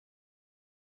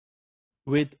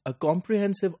with a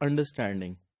comprehensive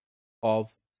understanding of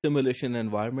simulation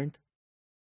environment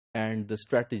and the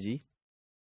strategy,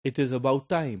 it is about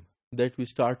time that we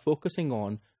start focusing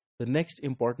on the next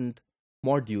important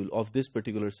module of this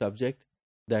particular subject,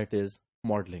 that is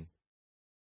modeling.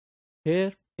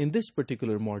 Here in this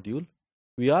particular module,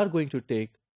 we are going to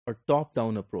take a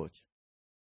top-down approach.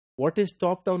 What is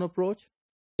top-down approach?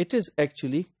 It is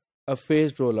actually a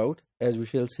phased rollout, as we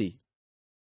shall see.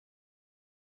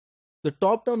 The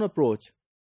top-down approach,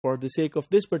 for the sake of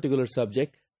this particular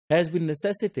subject, has been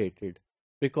necessitated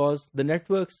because the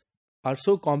networks are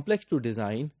so complex to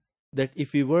design that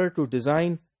if we were to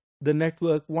design the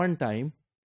network one time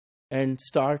and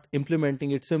start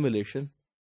implementing its simulation,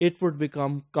 it would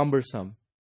become cumbersome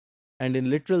and in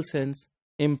literal sense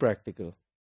impractical.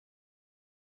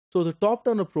 So the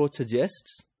top-down approach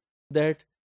suggests that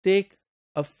take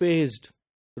a phased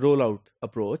rollout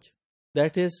approach,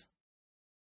 that is,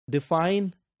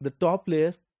 define the top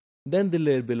layer, then the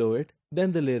layer below it,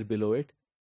 then the layer below it,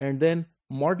 and then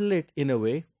model it in a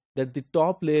way that the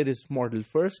top layer is modeled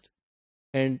first,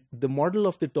 and the model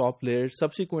of the top layer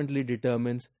subsequently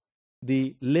determines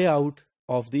the layout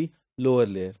of the lower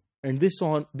layer. And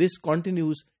this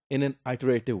continues in an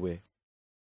iterative way.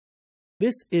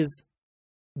 This is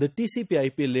the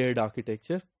TCP/IP layered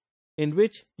architecture, in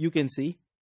which you can see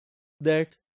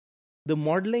that the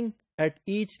modeling at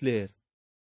each layer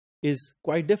is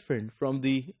quite different from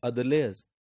the other layers.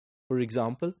 For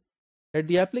example, at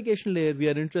the application layer, we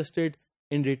are interested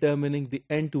in determining the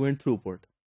end-to-end throughput.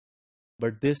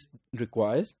 But this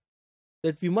requires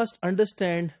that we must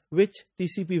understand which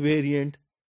TCP variant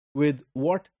with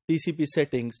what TCP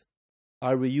settings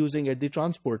are we using at the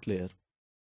transport layer.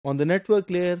 On the network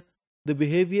layer, the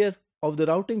behavior of the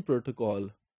routing protocol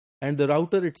and the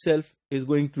router itself is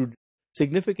going to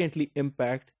significantly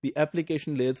impact the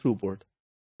application layer throughput.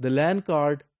 The LAN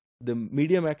card, the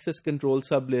medium access control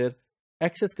sublayer,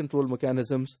 access control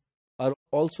mechanisms are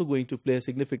also going to play a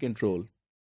significant role.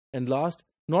 And last,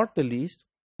 not the least,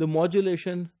 the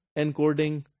modulation,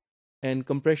 encoding, and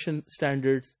compression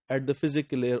standards at the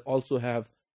physical layer also have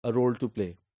a role to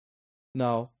play.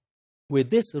 Now, with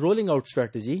this rolling out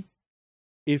strategy,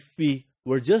 if we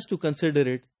were just to consider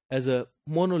it as a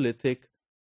monolithic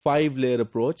 5-layer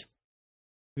approach,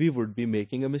 we would be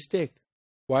making a mistake.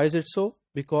 Why is it so?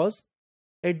 Because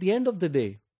at the end of the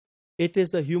day, it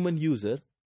is a human user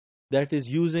that is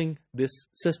using this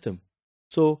system.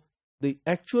 So the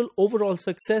actual overall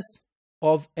success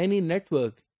of any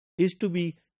network is to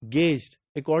be gauged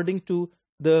according to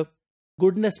the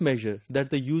goodness measure that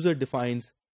the user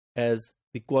defines as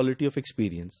the quality of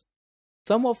experience.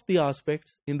 Some of the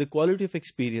aspects in the quality of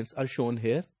experience are shown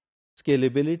here: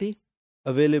 scalability,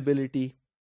 availability,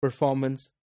 performance,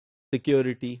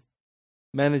 security,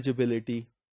 manageability,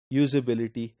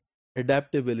 usability,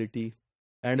 adaptability,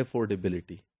 and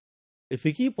affordability. If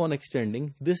we keep on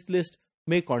extending, this list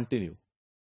may continue.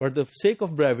 For the sake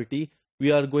of brevity,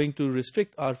 we are going to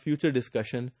restrict our future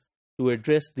discussion to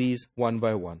address these one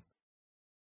by one.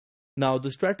 Now,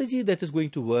 the strategy that is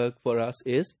going to work for us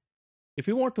is, if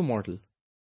we want to model,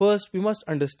 first we must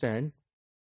understand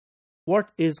what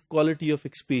is quality of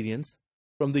experience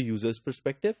from the user's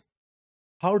perspective.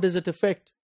 How does it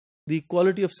affect the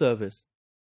quality of service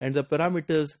and the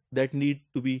parameters that need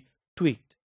to be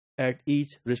tweaked at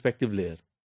each respective layer?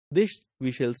 This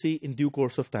we shall see in due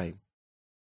course of time.